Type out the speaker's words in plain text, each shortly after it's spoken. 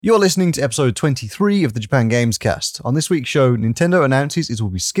You're listening to episode 23 of the Japan Games Cast. On this week's show, Nintendo announces it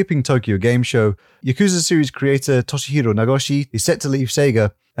will be skipping Tokyo Game Show, Yakuza series creator Toshihiro Nagoshi is set to leave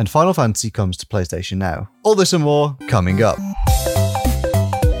Sega, and Final Fantasy comes to PlayStation Now. All this and more coming up.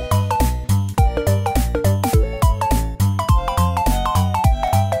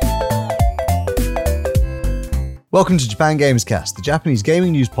 Welcome to Japan Games Cast, the Japanese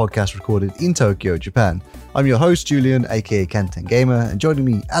gaming news podcast recorded in Tokyo, Japan. I'm your host, Julian, aka Kanten Gamer, and joining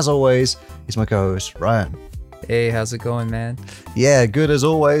me, as always, is my co-host, Ryan. Hey, how's it going, man? Yeah, good as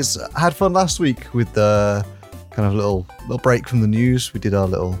always. I had fun last week with the kind of little break from the news. We did our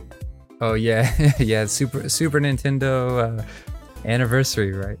little... Oh, yeah. yeah, Super Nintendo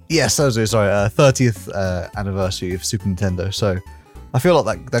anniversary, right? Yes, that was it. Sorry, 30th anniversary of Super Nintendo. So I feel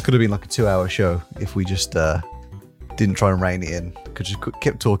like that could have been like a 2-hour show if we just... didn't try and rein it in. Could just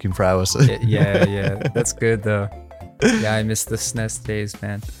kept talking for hours. yeah. That's good though. Yeah, I miss the SNES days,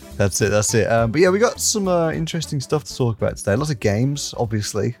 man. That's it. But yeah, we got some interesting stuff to talk about today. Lots of games,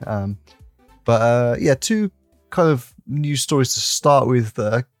 obviously. But yeah, two kind of news stories to start with.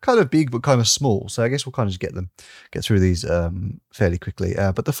 Kind of big, but kind of small. So I guess we'll kind of just get through these fairly quickly.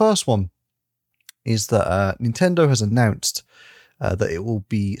 But the first one is that Nintendo has announced that it will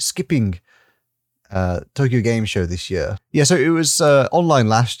be skipping Tokyo Game Show this year. Yeah, so it was online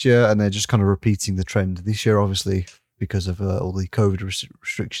last year, and they're just kind of repeating the trend this year, obviously, because of all the COVID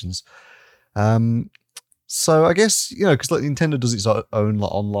restrictions. So I guess, because like Nintendo does its own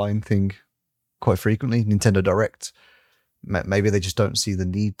like online thing quite frequently, Nintendo Direct. Maybe they just don't see the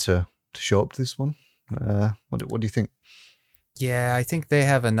need to show up to this one. What do you think? Yeah, I think they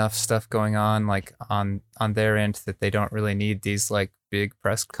have enough stuff going on, like on their end, that they don't really need these like big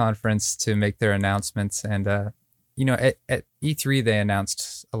press conference to make their announcements. And at E3 they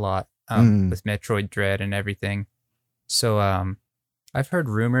announced a lot with Metroid Dread and everything. So I've heard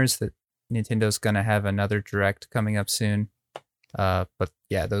rumors that Nintendo's gonna have another Direct coming up soon. But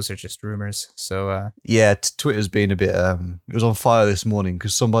yeah, those are just rumors. So yeah, Twitter's been a bit it was on fire this morning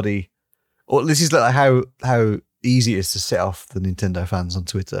because somebody, or this is like how easy it is to set off the Nintendo fans on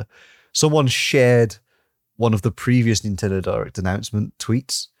Twitter. Someone shared one of the previous Nintendo Direct announcement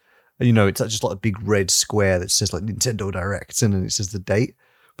tweets. And it's just like a big red square that says like Nintendo Direct, and then it says the date.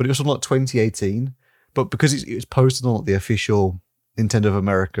 But it was from like 2018. But because it was posted on like the official Nintendo of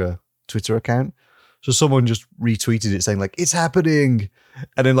America Twitter account, so someone just retweeted it saying like, it's happening.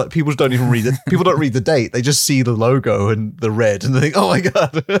 And then like people don't even read it. People don't read the date. They just see the logo and the red and they think, oh my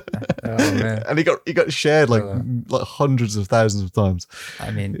God. Oh man. And it got shared like hundreds of thousands of times.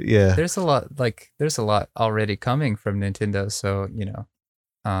 I mean, yeah. There's a lot already coming from Nintendo, so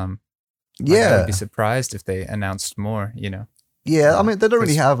yeah. I'd be surprised if they announced more, Yeah, I mean they don't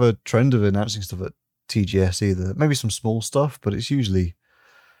really have a trend of announcing stuff at TGS either. Maybe some small stuff, but it's usually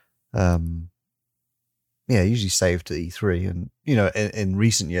usually saved to E3, and in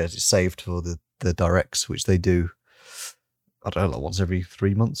recent years it's saved for the Directs, which they do, I don't know, like once every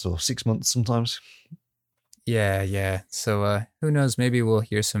 3 months or 6 months sometimes. Yeah. So who knows? Maybe we'll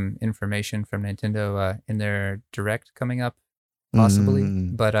hear some information from Nintendo in their Direct coming up, possibly,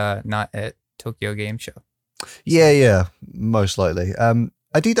 but not at Tokyo Game Show. Yeah, most likely.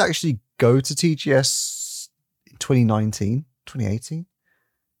 I did actually go to TGS in 2019.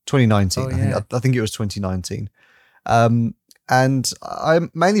 Oh, yeah. I think it was 2019. And I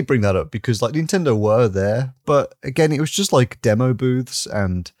mainly bring that up because like Nintendo were there, but again, it was just like demo booths,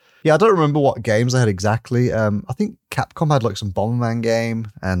 and yeah, I don't remember what games they had exactly. I think Capcom had like some Bomberman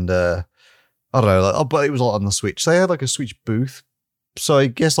game, and I don't know, but it was all on the Switch. So they had like a Switch booth. So I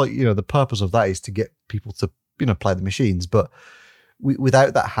guess like, the purpose of that is to get people to, play the machines, but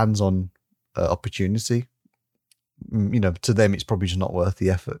without that hands-on opportunity, to them, it's probably just not worth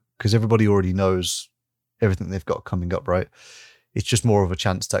the effort because everybody already knows everything they've got coming up, right? It's just more of a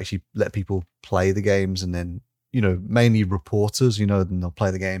chance to actually let people play the games, and then, mainly reporters, then they'll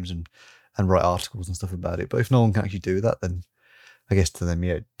play the games and write articles and stuff about it. But if no one can actually do that, then I guess to them,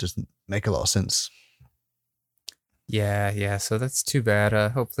 it doesn't make a lot of sense. Yeah. So that's too bad.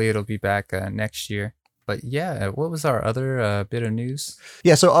 Hopefully it'll be back next year. But yeah, what was our other bit of news?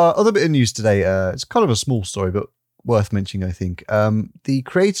 Yeah, so our other bit of news today, it's kind of a small story, but worth mentioning, I think. The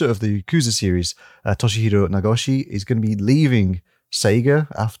creator of the Yakuza series, Toshihiro Nagoshi, is going to be leaving Sega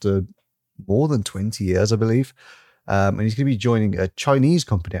after more than 20 years, I believe. And he's going to be joining a Chinese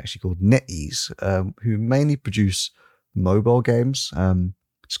company actually called NetEase, who mainly produce mobile games.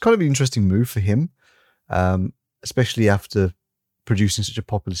 It's kind of an interesting move for him, especially after producing such a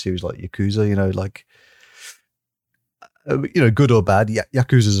popular series like Yakuza, good or bad,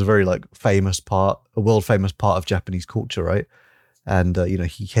 Yakuza is a very like a world famous part of Japanese culture, right? and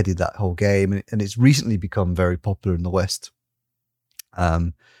he headed that whole game, and it's recently become very popular in the West.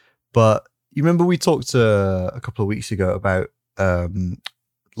 But you remember we talked a couple of weeks ago about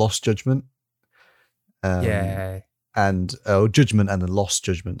Lost Judgment, and Judgment and the Lost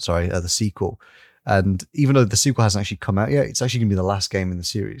Judgment, sorry, the sequel. And even though the sequel hasn't actually come out yet, it's actually going to be the last game in the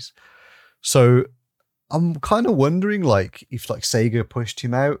series. So I'm kind of wondering, like, if like Sega pushed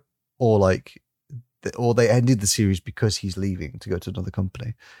him out, or like, or they ended the series because he's leaving to go to another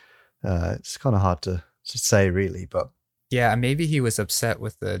company. It's kind of hard to say, really, but yeah, maybe he was upset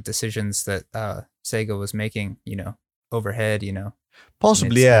with the decisions that Sega was making. Overhead.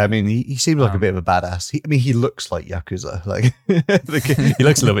 Possibly, yeah. I mean, he seems like a bit of a badass. He looks like Yakuza. Like, he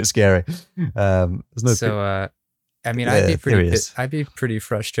looks a little bit scary. I'd be pretty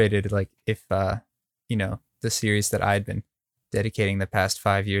frustrated, like, if the series that I'd been dedicating the past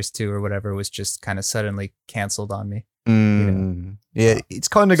 5 years to or whatever was just kind of suddenly canceled on me. Yeah, it's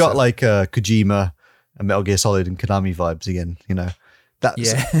kind of got like Kojima and Metal Gear Solid and Konami vibes again.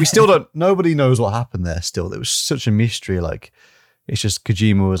 We still don't. Nobody knows what happened there. Still, there was such a mystery. Like, it's just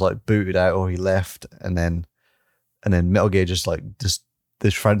Kojima was like booted out or he left, and then Metal Gear just this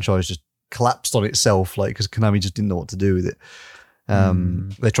franchise just collapsed on itself, like, because Konami just didn't know what to do with it.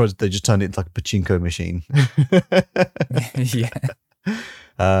 They just turned it into like a pachinko machine.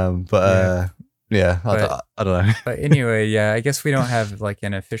 I don't know. But anyway, yeah, I guess we don't have like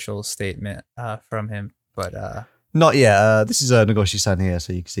an official statement from him, but not yet. This is Nagoshi-san here,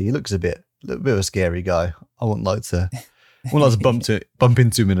 so you can see he looks a bit of a scary guy. I wouldn't like to bump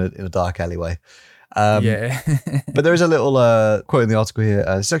into him in a dark alleyway. But there is a little quote in the article here.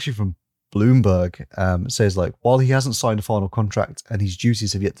 It's actually from Bloomberg. It says, like, while he hasn't signed a final contract and his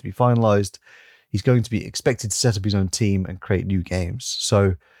duties have yet to be finalized, he's going to be expected to set up his own team and create new games.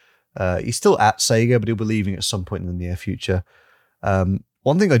 So he's still at Sega, but he'll be leaving at some point in the near future.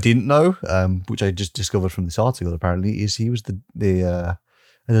 One thing I didn't know, which I just discovered from this article apparently, is he was the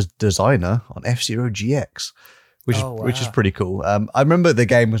designer on F-Zero GX, which is pretty cool. I remember the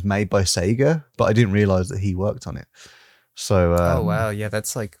game was made by Sega, but I didn't realize that he worked on it. So yeah,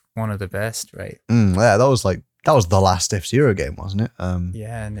 that's like one of the best, right? Yeah, that was the last F-Zero game, wasn't it?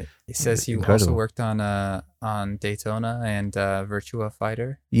 Yeah, and it says he also worked on Daytona and Virtua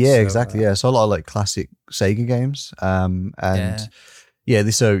Fighter. Yeah, so, exactly. So a lot of like classic Sega games.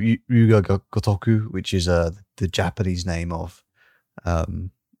 This Ryuga Gotoku, which is the Japanese name of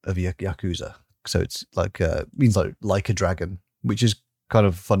Yakuza. So it's like means like a dragon, which is kind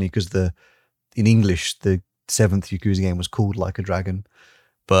of funny because in English the 7th Yakuza game was called Like a Dragon,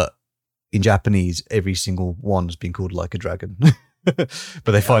 but in Japanese every single one has been called Like a Dragon. But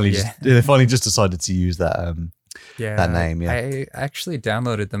they finally just decided to use that that name. Yeah, I actually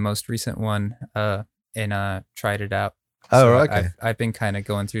downloaded the most recent one and tried it out. Oh, right, okay. I've been kind of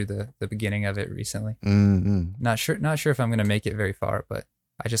going through the beginning of it recently. Mm-hmm. Not sure if I'm going to make it very far, but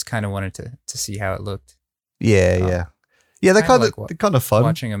I just kind of wanted to see how it looked. Yeah. They're kind of fun.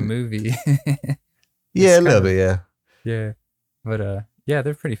 Watching a movie. Yeah, a little bit. Yeah, but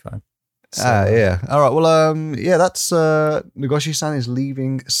they're pretty fun. So, yeah. All right. Well, that's Nagoshi-san is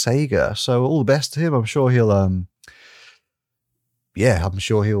leaving Sega, so all the best to him. I'm sure he'll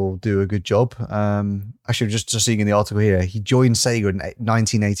do a good job. Actually, just seeing in the article here, he joined Sega in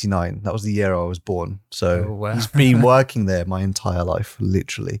 1989. That was the year I was born. So he's been working there my entire life,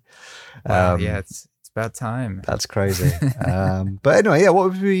 literally. Wow, it's about time. That's crazy. But anyway,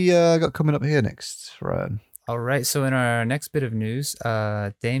 what have we got coming up here next, Ryan? All right, so in our next bit of news,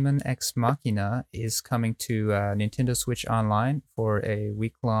 Daemon X Machina is coming to Nintendo Switch Online for a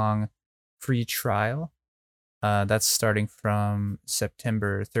week-long free trial. That's starting from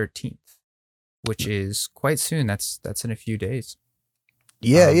September 13th, which is quite soon. That's in a few days.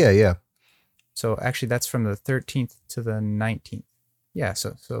 Yeah. So actually, that's from the 13th to the 19th. Yeah,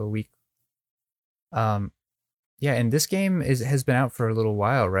 so a week. And this game has been out for a little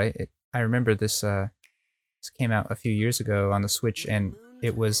while, right? I remember this came out a few years ago on the Switch, and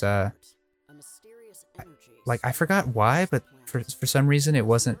it was I forgot why, but for some reason it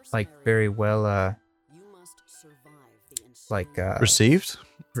wasn't like very well received.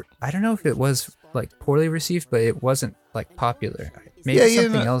 I don't know if it was like poorly received, but it wasn't like popular. Maybe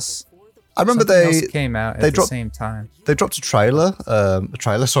something else. I remember they came out at the same time. They dropped a trial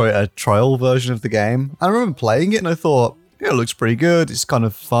version of the game. I remember playing it and I thought, it looks pretty good. It's kind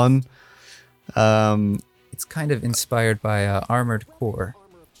of fun. It's kind of inspired by Armored Core.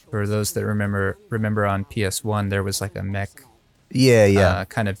 For those that remember on PS1, there was like a mech. Yeah.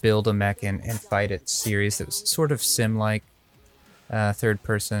 Kind of build a mech and fight it series that was sort of sim-like, third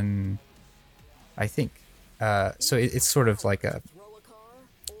person. I think so it's sort of like a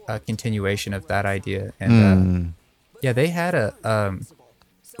continuation of that idea. And yeah, they had a oh,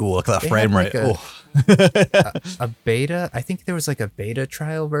 look at that frame rate. A beta. I think there was like a beta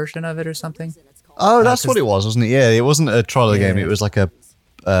trial version of it or something. Oh, that's what it was, wasn't it? Yeah, it wasn't a trial of the game. It was like an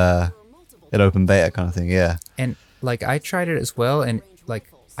open beta kind of thing. Yeah. And like I tried it as well, and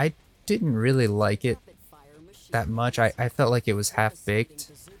like I didn't really like it that much. I felt like it was half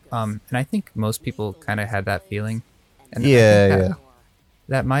baked. And I think most people kind of had that feeling. And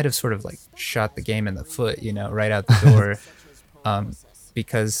that might have sort of like shot the game in the foot, right out the door.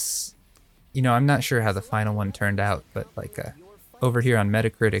 Because, I'm not sure how the final one turned out, but like over here on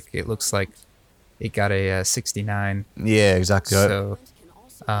Metacritic, it looks like it got a 69. Yeah, exactly. So,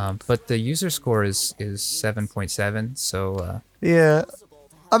 but the user score is 7.7. So yeah,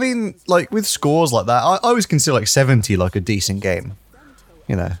 I mean, like with scores like that, I always consider like 70 like a decent game.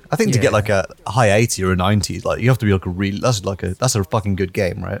 I think to get like a high 80 or a 90, like you have to be like that's a fucking good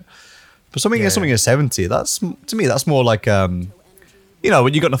game, right? But something at 70, that's to me that's more like when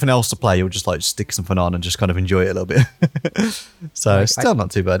you got nothing else to play, you'll just like stick something on and just kind of enjoy it a little bit. So like, still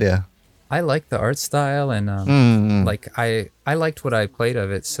not too bad, yeah. I like the art style and like I liked what I played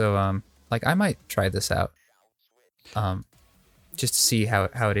of it, so like I might try this out, just to see how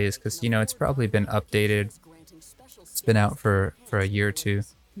it is, because it's probably been updated. It's been out for a year or two.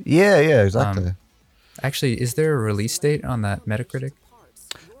 Yeah, exactly. Actually, is there a release date on that Metacritic?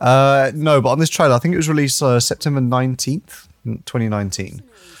 No, but on this trailer, I think it was released September 19th, 2019.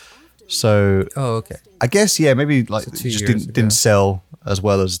 So, okay. I guess maybe like it just didn't sell as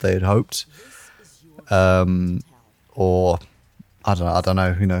well as they had hoped, or I don't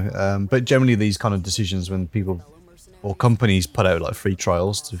know, but generally these kind of decisions when people or companies put out like free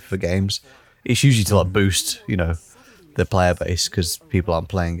trials for games, it's usually to like boost the player base because people aren't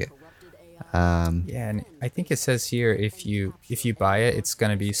playing it. Yeah, and I think it says here if you buy it, it's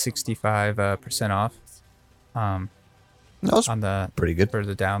going to be 65% off. That's on the pretty good for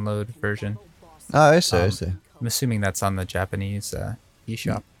the download version. Oh, I see. I'm assuming that's on the Japanese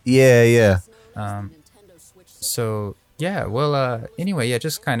eShop. Yeah. So yeah, well, anyway, yeah,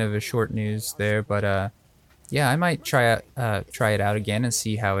 just kind of a short news there, but yeah, I might try it out again and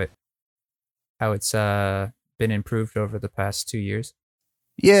see how it's been improved over the past 2 years.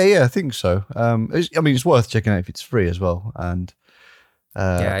 Yeah, I think so. It's worth checking out if it's free as well. And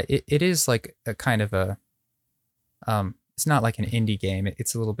yeah, it is like a kind of a it's not like an indie game.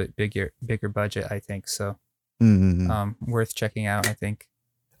 It's a little bit bigger budget, I think. So worth checking out, I think.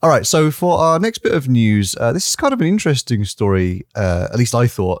 All right, so for our next bit of news, this is kind of an interesting story. At least I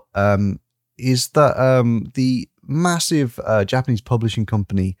thought is that the massive Japanese publishing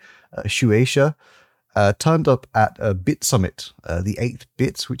company Shueisha turned up at a Bit Summit, the 8th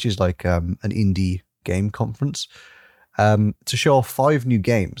Bit, which is like an indie game conference, to show off 5 new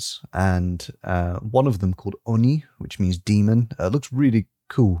games. And one of them called Oni, which means demon, looks really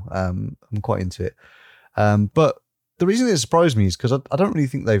cool. I'm quite into it. But the reason it surprised me is because I don't really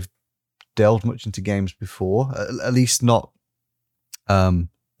think they've delved much into games before, at least not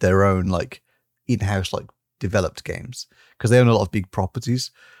their own like in-house like developed games, because they own a lot of big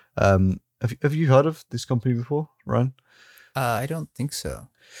properties. Have you heard of this company before, Ryan? I don't think so.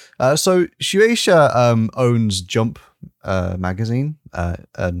 So Shueisha owns Jump magazine,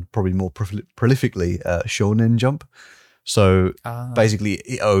 and probably more prolifically Shonen Jump. So basically,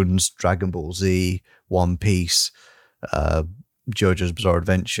 it owns Dragon Ball Z, One Piece, JoJo's Bizarre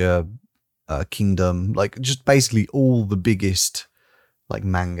Adventure, Kingdom, like just basically all the biggest like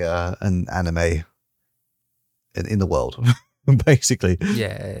manga and anime in the world. Basically.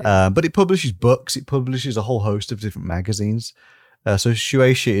 Yeah. But it publishes books. It publishes a whole host of different magazines. So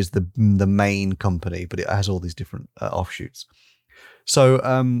Shueisha is the main company, but it has all these different offshoots. So,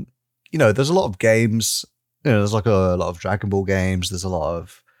 there's a lot of games. There's like a lot of Dragon Ball games. There's a lot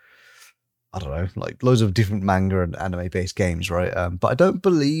of, I don't know, like loads of different manga and anime-based games, right? But I don't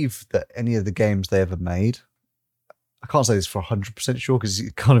believe that any of the games they ever made, I can't say this for 100% sure because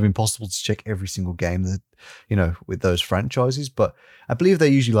it's kind of impossible to check every single game that, with those franchises, but I believe they're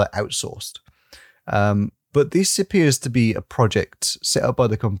usually like outsourced. But this appears to be a project set up by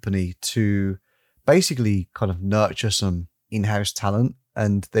the company to basically kind of nurture some in-house talent,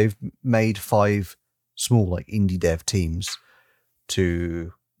 and they've made 5 small like indie dev teams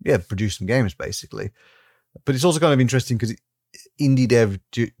to produce some games basically. But it's also kind of interesting because indie dev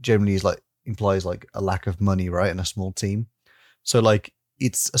generally is like implies like a lack of money, right? And a small team. So like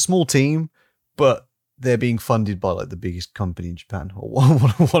it's a small team, but they're being funded by like the biggest company in Japan, or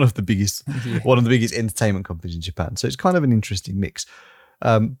one of the biggest entertainment companies in Japan. So it's kind of an interesting mix.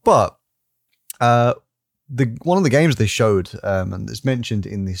 But one of the games they showed, and it's mentioned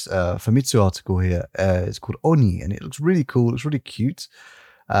in this Famitsu article here, it's called Oni, and it looks really cool. It looks really cute.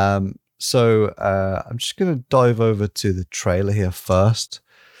 So I'm just going to dive over to the trailer here first.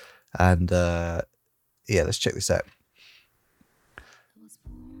 And let's check this out.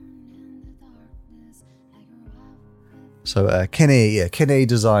 So Kene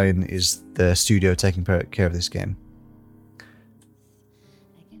Design is the studio taking care of this game.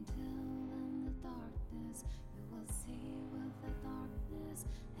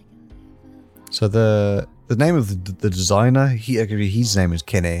 So the name of the designer, his name is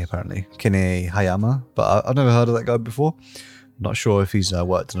Kene, apparently. Kene Hayama, but I've never heard of that guy before. I'm not sure if he's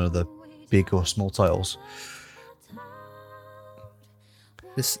worked on other big or small titles.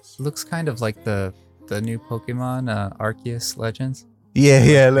 This looks kind of like the new Pokemon, Arceus Legends.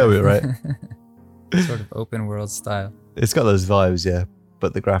 Yeah, a little bit, right? Sort of open world style. It's got those vibes, yeah,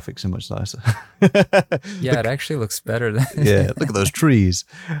 but the graphics are much nicer. Yeah, it actually looks better than yeah, look at those trees.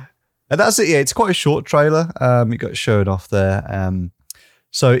 And that's it. Yeah, it's quite a short trailer. It got shown off there.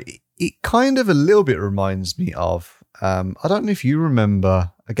 So it kind of a little bit reminds me of, I don't know if you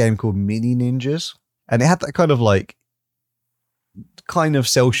remember a game called Mini Ninjas, and it had that kind of like, kind of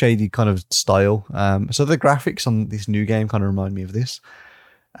cel shaded kind of style. So the graphics on this new game kind of remind me of this.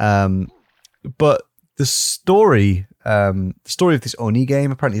 But the story of this Oni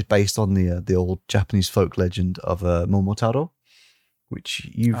game apparently is based on the old Japanese folk legend of Momotaro, which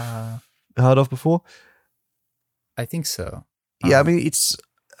you've heard of before. I think so. Yeah, I mean, it's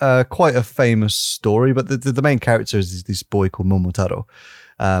quite a famous story, but the main character is this boy called Momotaro.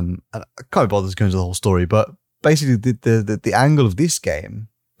 And I can't bother going into the whole story, but basically the angle of this game,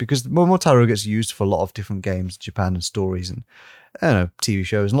 because Momotaro gets used for a lot of different games in Japan and stories and I don't know, TV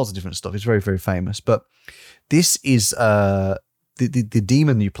shows and lots of different stuff. It's very, very famous. But this is the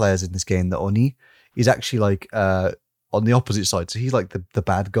demon you play as in this game, the Oni, is actually like on the opposite side. So he's like the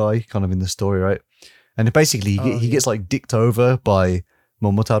bad guy kind of in the story, right? And basically he gets like dicked over by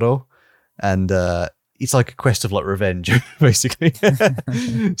Momotaro, and it's like a quest of like revenge, basically.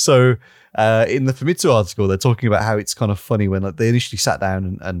 So in the Famitsu article, they're talking about how it's kind of funny when like they initially sat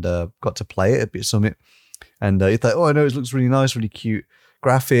down and got to play it at Bit Summit, and it's like, oh, I know it looks really nice, really cute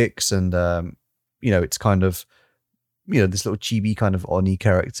graphics, and it's kind of this little chibi kind of Oni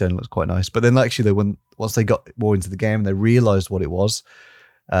character and looks quite nice. But then actually once they got more into the game and they realized what it was,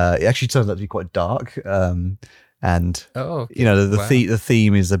 it actually turns out to be quite dark. And the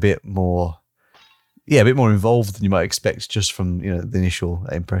theme is a bit more involved than you might expect just from the initial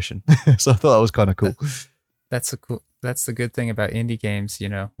impression. So I thought that was kind of cool. That's the good thing about indie games,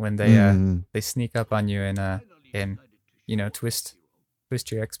 when they sneak up on you and twist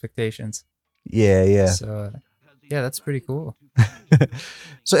your expectations. Yeah. So yeah, that's pretty cool.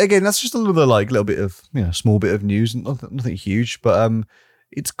 So again, that's just another little bit of small bit of news, nothing huge, but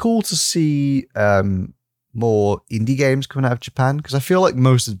it's cool to see more indie games coming out of Japan, because I feel like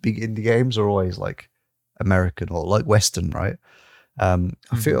most of the big indie games are always like American or like Western, right? I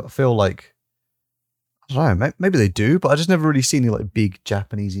feel like, I don't know, maybe they do, but I just never really seen any like big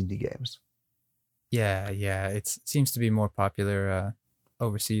Japanese indie games. Yeah, it seems to be more popular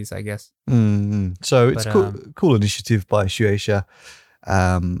overseas, I guess. So it's cool initiative by Shueisha,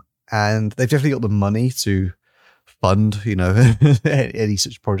 and they've definitely got the money to fund any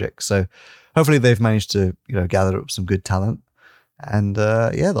such projects. So hopefully they've managed to gather up some good talent, and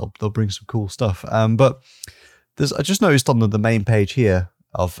they'll bring some cool stuff. But I just noticed on the main page here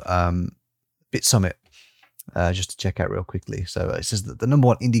of Bit Summit, just to check out real quickly. So it says that the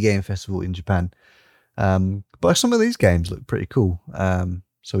 #1 indie game festival in Japan. But some of these games look pretty cool.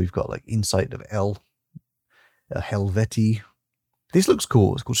 So we've got like Insight of Helveti. This looks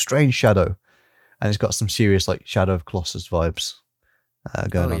cool. It's called Strange Shadow, and it's got some serious like Shadow of Colossus vibes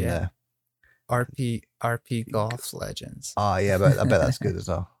going on there. RP Golf Legends. Yeah, I bet that's good as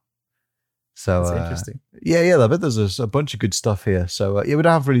well. So that's interesting. Yeah, I bet there's a bunch of good stuff here. So we don't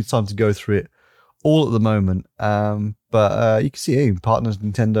have really time to go through it all at the moment. But you can see partners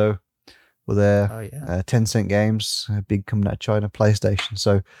Nintendo were there. Oh yeah. Tencent Games, big coming out of China, PlayStation.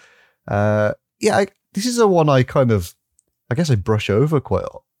 So this is a one I kind of, I guess I brush over quite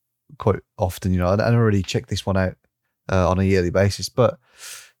often. I don't really check this one out on a yearly basis, but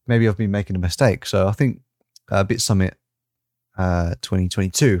maybe I've been making a mistake. So I think Bit Summit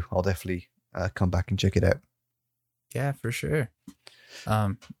 2022, I'll definitely come back and check it out. Yeah, for sure.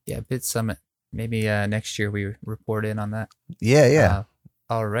 Bit Summit. Maybe next year we report in on that. Yeah.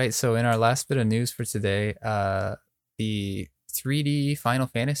 All right. So in our last bit of news for today, the 3D Final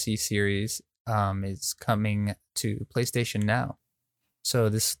Fantasy series is coming to PlayStation Now. So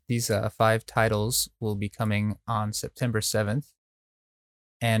these 5 titles will be coming on September 7th,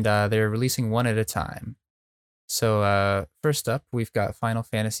 and they're releasing one at a time. So first up, we've got Final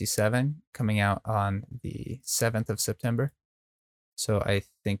Fantasy VII coming out on the 7th of September. So I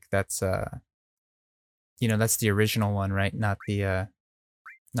think that's that's the original one, right? Not the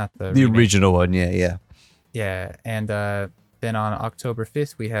remake. original one. Yeah. Yeah, and then on October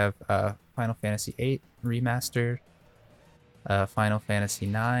 5th, we have Final Fantasy VIII Remastered, Final Fantasy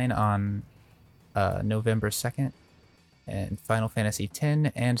IX on November 2nd, and Final Fantasy X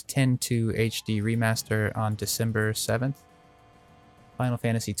and X-2 HD Remaster on December 7th. Final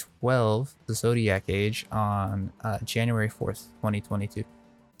Fantasy XII, The Zodiac Age on January 4th, 2022.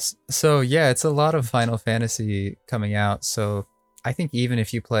 So yeah, it's a lot of Final Fantasy coming out. So I think even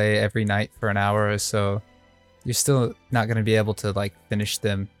if you play every night for an hour or so, you're still not going to be able to like finish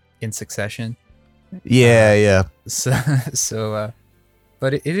them in succession. Yeah. So,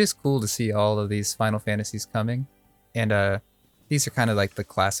 but it is cool to see all of these Final Fantasies coming, and these are kind of like the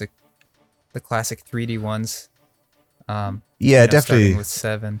classic 3D ones. Definitely. Starting with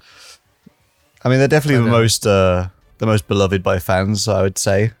 7. I mean, they're definitely the most beloved by fans, I would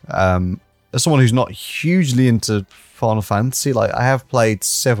say. As someone who's not hugely into Final Fantasy, like I have played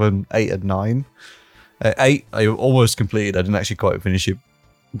 7, 8, and 9. 8, I almost completed. I didn't actually quite finish it,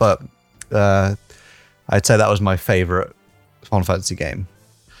 but I'd say that was my favorite Final Fantasy game.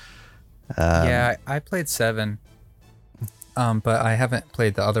 I played 7, but I haven't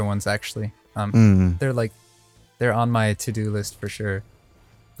played the other ones actually. They're on my to-do list for sure.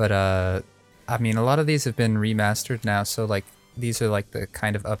 But I mean, a lot of these have been remastered now, so like these are like the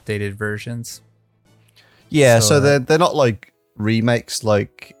kind of updated versions. Yeah, so they're not like remakes,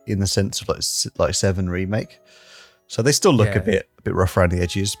 like in the sense of like 7 remake. So they still look a bit rough around the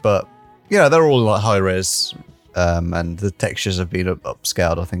edges, but they're all like high res, and the textures have been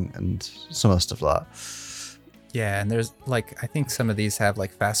upscaled, I think, and some other stuff like that. Yeah, and there's like I think some of these have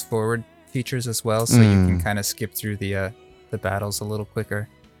like fast forward features as well, so you can kind of skip through the battles a little quicker.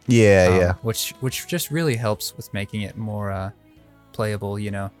 Yeah. Which just really helps with making it more playable,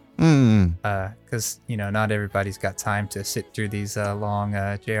 because not everybody's got time to sit through these long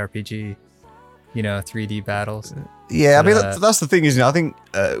JRPG 3D battles. Yeah, but, I mean that's the thing, isn't it? I think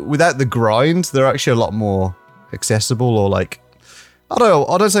without the grind, they're actually a lot more accessible, or like I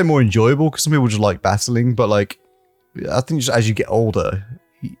don't say more enjoyable, because some people just like battling, but like I think just as you get older,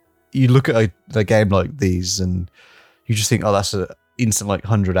 you look at a game like these and you just think, oh, that's an instant like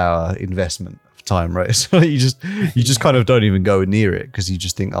 100-hour investment of time, right? So you just kind of don't even go near it because you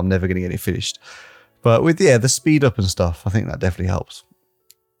just think I'm never going to get it finished. But with the speed up and stuff, I think that definitely helps.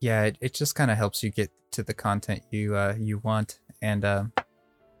 Yeah, it just kind of helps you get to the content you want, and and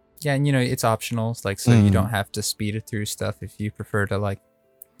it's optional, like so you don't have to speed it through stuff if you prefer to like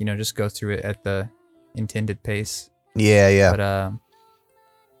just go through it at the intended pace. Yeah.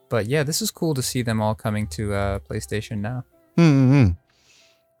 But yeah, this is cool to see them all coming to PlayStation now.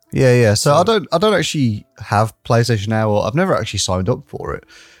 Yeah. So I don't actually have PlayStation Now, or I've never actually signed up for it.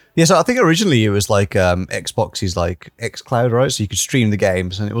 Yeah, so I think originally it was like Xbox's like xCloud, right? So you could stream the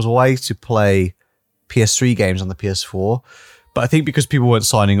games, and it was a way to play PS3 games on the PS4. But I think because people weren't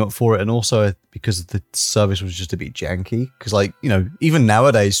signing up for it, and also because the service was just a bit janky, because like even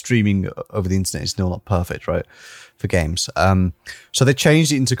nowadays streaming over the internet is still not perfect, right, for games. So they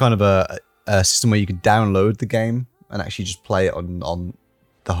changed it into kind of a system where you could download the game and actually just play it on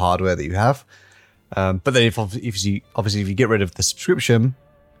the hardware that you have. But then if you get rid of the subscription,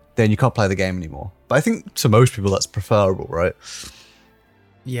 then you can't play the game anymore. But I think to most people that's preferable, right?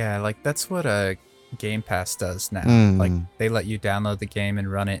 Yeah, like that's what Game Pass does now. Like they let you download the game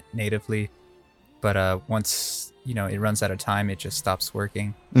and run it natively, but once it runs out of time, it just stops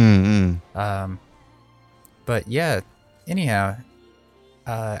working. But yeah, anyhow,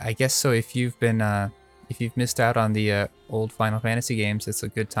 I guess so. If you've missed out on the old Final Fantasy games, it's a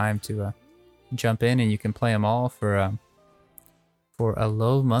good time to jump in, and you can play them all for a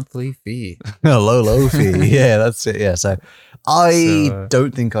low monthly fee. A low fee. Yeah, that's it. Yeah, so I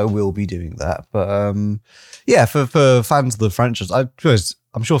don't think I will be doing that, but for fans of the franchise,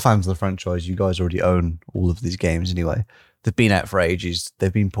 I'm sure fans of the franchise, you guys already own all of these games anyway. They've been out for ages.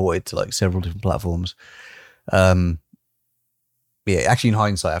 They've been ported to like several different platforms. Actually, in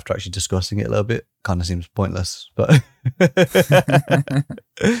hindsight, after actually discussing it a little bit, kind of seems pointless. But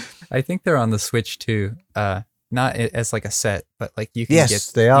I think they're on the Switch too. Not as like a set, but like you can get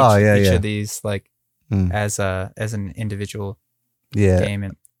each of these like as an individual game,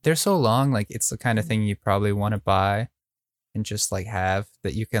 and they're so long. Like it's the kind of thing you probably want to buy and just like have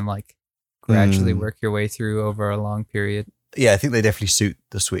that you can like gradually work your way through over a long period. yeah, I think they definitely suit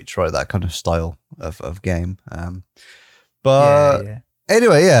the Switch, right? That kind of style of game. But Yeah.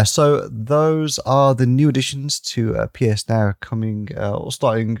 anyway, yeah. So those are the new additions to PS Now coming or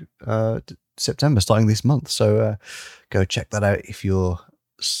starting September, starting this month. So go check that out if you're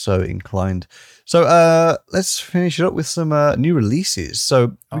so inclined. So let's finish it up with some new releases.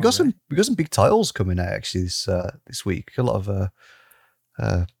 So we got some big titles coming out actually this week. A lot of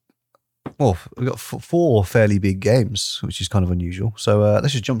well, we've got 4 fairly big games, which is kind of unusual. So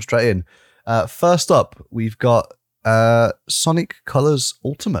let's just jump straight in. First up, we've got Sonic Colors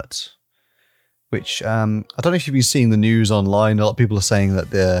Ultimate, which I don't know if you've been seeing the news online. A lot of people are saying that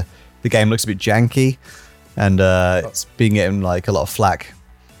the game looks a bit janky, and it's been getting like a lot of flack.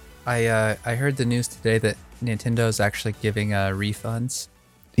 I heard the news today that Nintendo's actually giving refunds.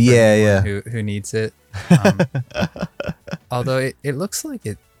 Yeah. Who needs it? Although it looks like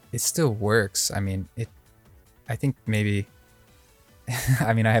it still works. I mean, I think maybe.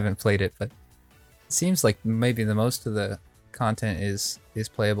 I mean, I haven't played it, but it seems like maybe the most of the content is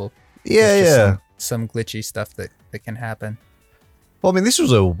playable. Yeah. Some glitchy stuff that can happen. Well, I mean, this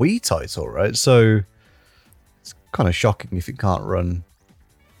was a Wii title, right? So it's kind of shocking if it can't run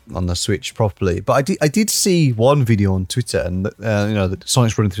on the Switch properly. But I did see one video on Twitter, and that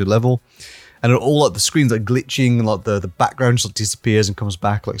Sonic's running through the level, and all like the screens like glitching, and like the background just like, disappears and comes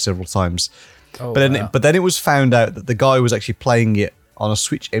back like several times. Oh, but then it was found out that the guy was actually playing it on a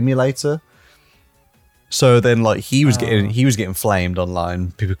Switch emulator. So then like he was getting flamed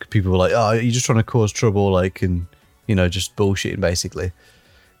online. People were like, "Oh, you're just trying to cause trouble," like, and just bullshitting basically,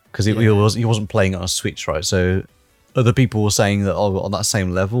 because he wasn't playing it on a Switch, right? So other people were saying that on that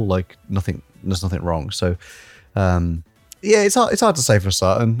same level, like there's nothing wrong. So yeah, it's hard to say for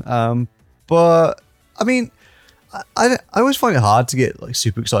certain. But I mean, I always find it hard to get like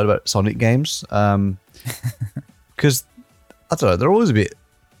super excited about Sonic games, because I don't know, they're always a bit.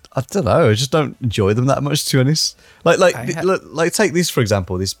 I don't know. I just don't enjoy them that much, to be honest. Like take this for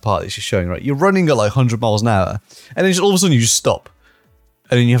example. This part that she's showing, right? You're running at like 100 miles an hour, and then all of a sudden you just stop,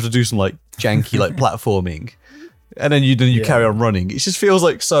 and then you have to do some like janky like platforming, and then you carry on running. It just feels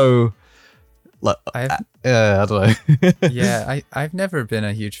like so. Like I don't know. Yeah, I've never been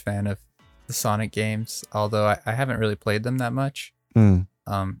a huge fan of the Sonic games, although I haven't really played them that much.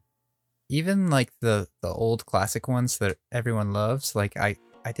 Even like the old classic ones that everyone loves, like I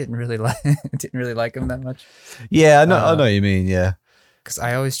didn't really like them that much. Yeah, I know what you mean. Yeah, because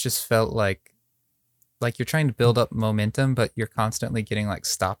I always just felt like you're trying to build up momentum, but you're constantly getting like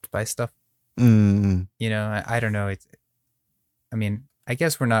stopped by stuff. I don't know. I mean, I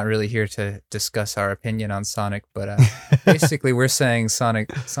guess we're not really here to discuss our opinion on Sonic, but basically we're saying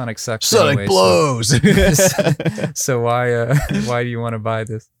Sonic sucks. Sonic anyway, blows. So why do you want to buy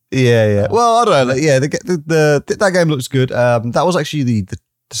this? Yeah. Well, I don't know. Yeah, that game looks good. That was actually the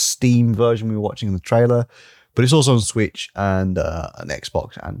Steam version we were watching in the trailer, but it's also on Switch and an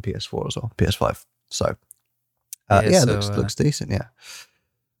Xbox and PS4 as well, PS5. So it looks decent. Yeah.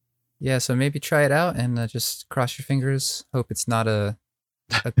 Yeah, so maybe try it out and just cross your fingers. Hope it's not a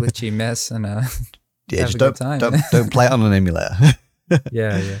glitchy mess, and yeah, just don't play it on an emulator.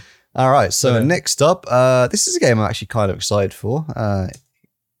 Yeah. All right. So next up, this is a game I'm actually kind of excited for,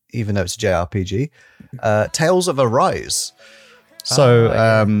 even though it's a JRPG. Tales of Arise. So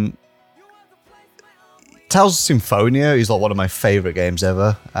Tales of Symphonia is like one of my favorite games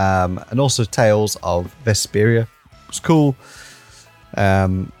ever, and also Tales of Vesperia. It's cool.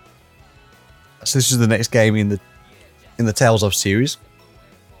 So this is the next game in the Tales of series.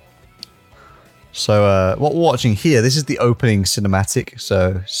 So what we're watching here, this is the opening cinematic.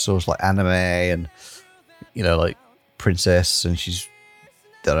 So it's sort of like anime and like princess, and she's,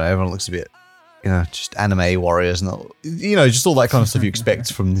 I don't know, everyone looks a bit just anime warriors and just all that kind of stuff you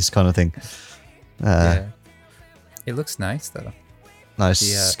expect from this kind of thing. Yeah. It looks nice though. Nice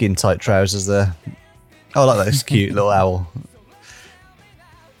skin tight trousers there. Oh, I like that. It's cute little owl.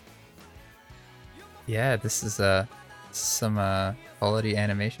 Yeah, this is some quality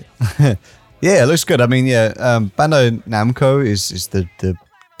animation. Yeah, it looks good. I mean, Bandai Namco is the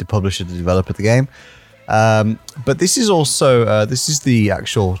publisher, the developer of the game. But this is also this is the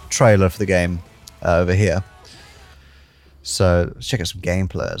actual trailer for the game over here. So let's check out some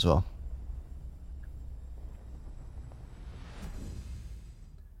gameplay as well.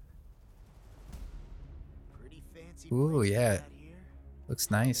 Ooh, yeah, looks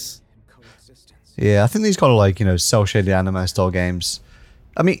nice. Yeah, I think these kind of like cell shaded anime style games.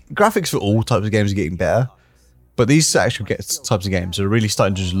 I mean, graphics for all types of games are getting better, but these actual types of games are really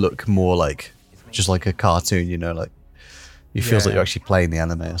starting to just look more like just like a cartoon. Like it feels like you're actually playing the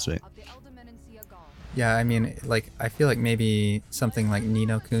anime or something. Yeah, I mean, like I feel like maybe something like Ni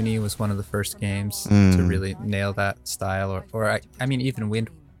no Kuni was one of the first games to Mm. really nail that style, or I mean even Wind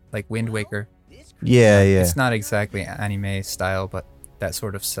Waker. Yeah, yeah. It's not exactly anime style, but that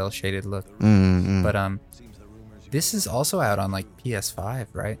sort of cell shaded look. Mm. But this is also out on like PS5,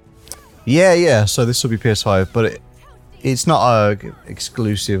 right? Yeah, yeah. So this will be PS5, but it's not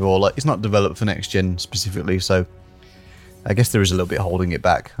exclusive or like it's not developed for next gen specifically. So I guess there is a little bit holding it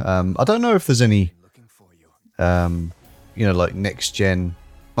back. I don't know if there's any, like next gen,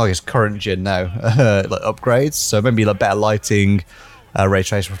 well, I guess current gen now, like upgrades. So maybe like better lighting, ray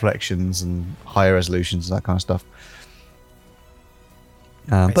trace reflections, and higher resolutions and that kind of stuff.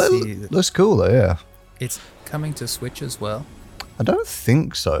 But it looks cool though, yeah. It's coming to Switch as well. I don't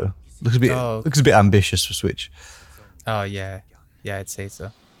think so. Looks a bit ambitious for Switch. Oh yeah, I'd say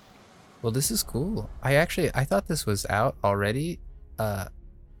so. Well, this is cool. I thought this was out already,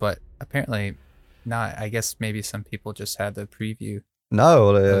 but apparently not. I guess maybe some people just had the preview No,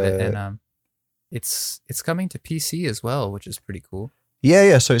 of it, and it's coming to PC as well, which is pretty cool.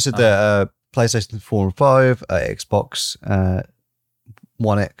 Yeah. So it's at the PlayStation 4 and 5, Xbox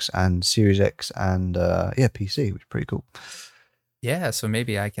One X and Series X, and PC, which is pretty cool. Yeah, so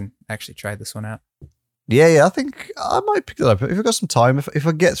maybe I can actually try this one out. Yeah, I think I might pick it up if I've got some time. If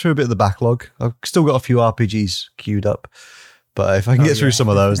I get through a bit of the backlog, I've still got a few RPGs queued up, but if I can get through some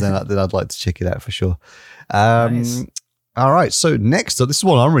of those, then I'd like to check it out for sure. Nice. All right, so next up, this is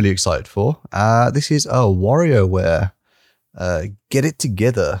one I'm really excited for. This is WarioWare. Get It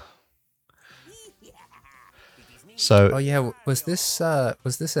Together. So, was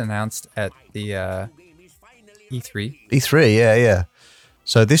this announced at the E3? E3, yeah.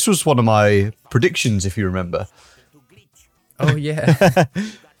 So this was one of my predictions, if you remember. Oh yeah.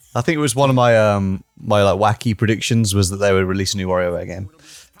 I think it was one of my my like wacky predictions was that they would release a new WarioWare game.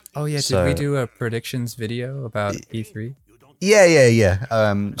 Oh yeah, did we do a predictions video about E3? Yeah.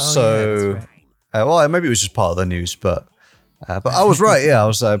 That's right. Well, maybe it was just part of the news, but I was right. Yeah, I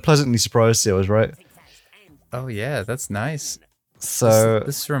was pleasantly surprised to see I was right. Oh yeah, that's nice. So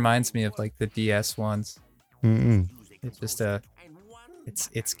this reminds me of like the DS ones. It's just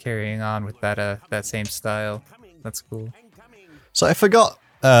it's carrying on with that same style. That's cool. So I forgot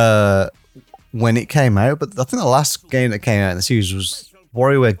when it came out, but I think the last game that came out in the series was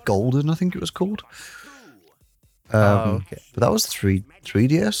WarioWare Golden, I think it was called. Okay. But that was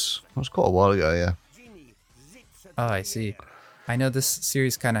 3DS. That was quite a while ago, yeah. Oh, I see. I know this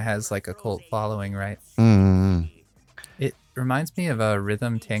series kind of has like a cult following, right? It reminds me of a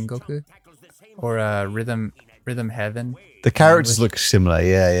Rhythm Tengoku or a Rhythm Heaven. The characters look similar,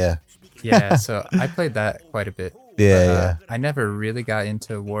 yeah. Yeah, so I played that quite a bit. Yeah. I never really got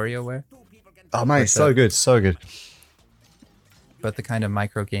into WarioWare. Oh man, so good. But the kind of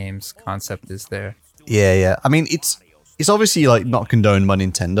micro games concept is there. Yeah. I mean, it's obviously like not condoned by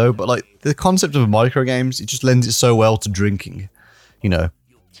Nintendo, but like the concept of micro games, it just lends it so well to drinking. You know,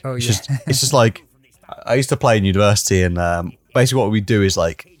 it's just like I used to play in university, and basically what we do is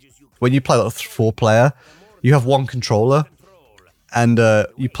like when you play like 4-player, you have one controller, and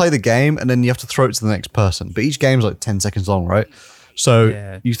you play the game, and then you have to throw it to the next person. But each game's like 10 seconds long, right?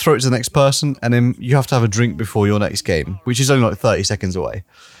 So you throw it to the next person, and then you have to have a drink before your next game, which is only like 30 seconds away.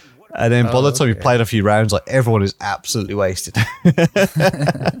 And then by the time you played a few rounds, like everyone is absolutely wasted.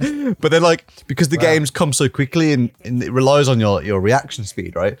 But then like, because the games come so quickly and it relies on your reaction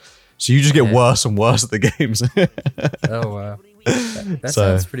speed, right? So you just get worse and worse at the games. Oh, wow. That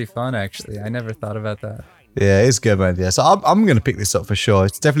sounds pretty fun, actually. I never thought about that. Yeah, it's good, man. Yeah, so I'm going to pick this up for sure.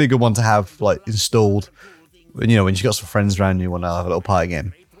 It's definitely a good one to have like installed. When you've got some friends around, you want to have a little party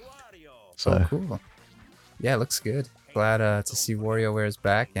game. So cool. Yeah, it looks good. Glad to see WarioWare's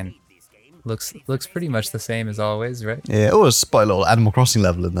back, and looks pretty much the same as always, right? Yeah, it was a little Animal Crossing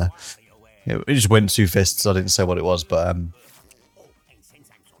level in there. It just went 2 fists. I didn't say what it was, but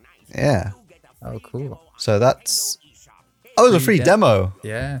yeah. Oh, cool. So that's it was a free demo.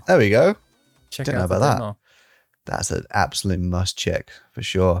 Yeah. There we go. Didn't know about that. That's an absolute must check for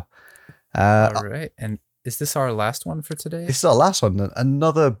sure. All right, and is this our last one for today? This is our last one.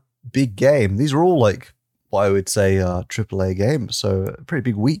 Another big game. These are all like what I would say are AAA games. So a pretty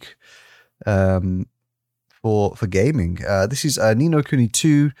big week for gaming. This is Ni no Kuni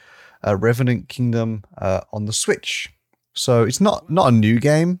 2, Revenant Kingdom on the Switch. So it's not a new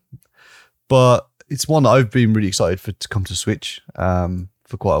game, but it's one that I've been really excited for to come to Switch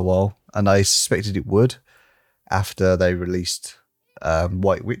for quite a while, and I suspected it would after they released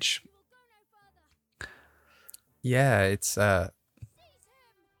White Witch. Yeah, it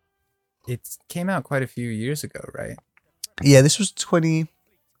came out quite a few years ago, right? Yeah, this was 2012,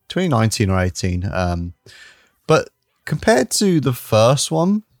 2019 or 18. But compared to the first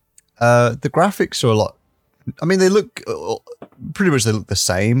one, the graphics are a lot. I mean, they look pretty much they look the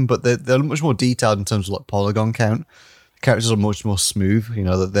same, but they're much more detailed in terms of like polygon count. The characters are much more smooth. You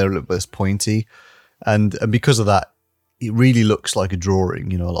know, that they're a little bit less pointy, and because of that, it really looks like a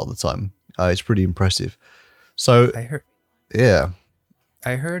drawing. You know, a lot of the time, it's pretty impressive. So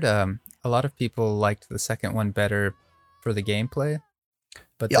I heard a lot of people liked the second one better for the gameplay,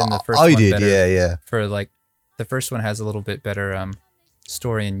 but then the first one better. Yeah. For like the first one has a little bit better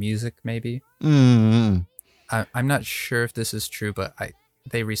story and music, maybe. Mm-hmm. I'm not sure if this is true, but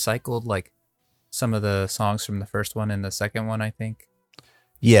they recycled like some of the songs from the first one and the second one, I think.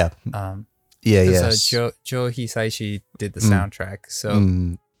 Yeah. Yes. Joe Hisaishi did the soundtrack,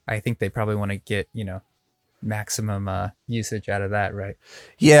 so I think they probably want to get, you know, maximum usage out of that, right?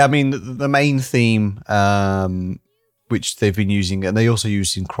 Yeah, I mean the main theme, which they've been using, and they also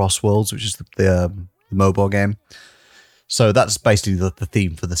use in Crossworlds, which is the mobile game. So that's basically the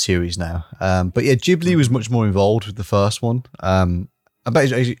theme for the series now. But yeah, Ghibli was much more involved with the first one. I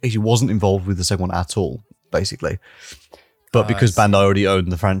bet he wasn't involved with the second one at all, basically. But because Bandai already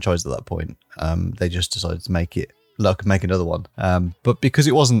owned the franchise at that point, they just decided to make another one. But because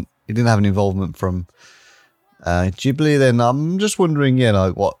it didn't have an involvement from Ghibli, then I'm just wondering, you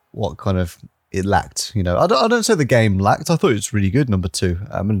know, what kind of it lacked. You know, I don't say the game lacked. I thought it was really good. Number 2.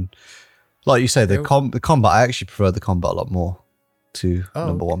 And like you say, the combat. I actually prefer the combat a lot more to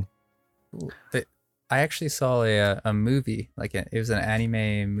number 1. I actually saw a movie, it was an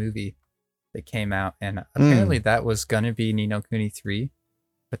anime movie that came out, and apparently that was gonna be Ni no Kuni 3,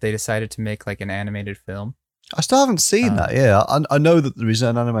 but they decided to make like an animated film. I still haven't seen that. Yeah, I know that there is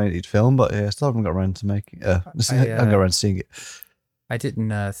an animated film, but I still haven't got around to making. I haven't got around to seeing it. I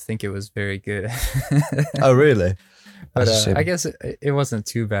didn't think it was very good. Oh, really? But I guess it wasn't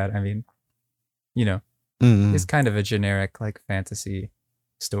too bad. I mean, you know, it's kind of a generic like fantasy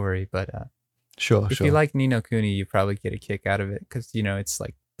story, but sure. If you like Ni no Kuni, you probably get a kick out of it because, you know, it's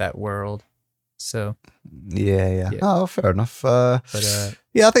like that world. So yeah. Oh, fair enough. I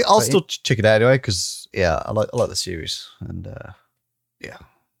think I'll still check it out anyway because I like the series, and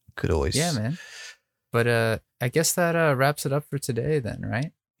could always man. But I guess that wraps it up for today then,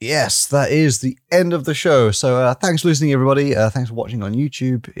 right? Yes, that is the end of the show. So thanks for listening, everybody. Thanks for watching on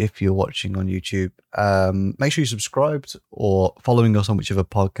YouTube. If you're watching on YouTube, make sure you subscribed or following us on whichever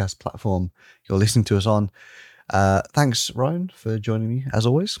podcast platform you're listening to us on. Thanks, Ryan, for joining me, as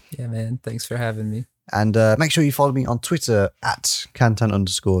always. Yeah, man. Thanks for having me. And make sure you follow me on Twitter at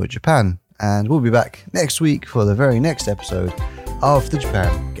Kantan_Japan. And we'll be back next week for the very next episode of the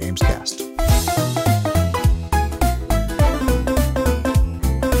Japan Gamescast.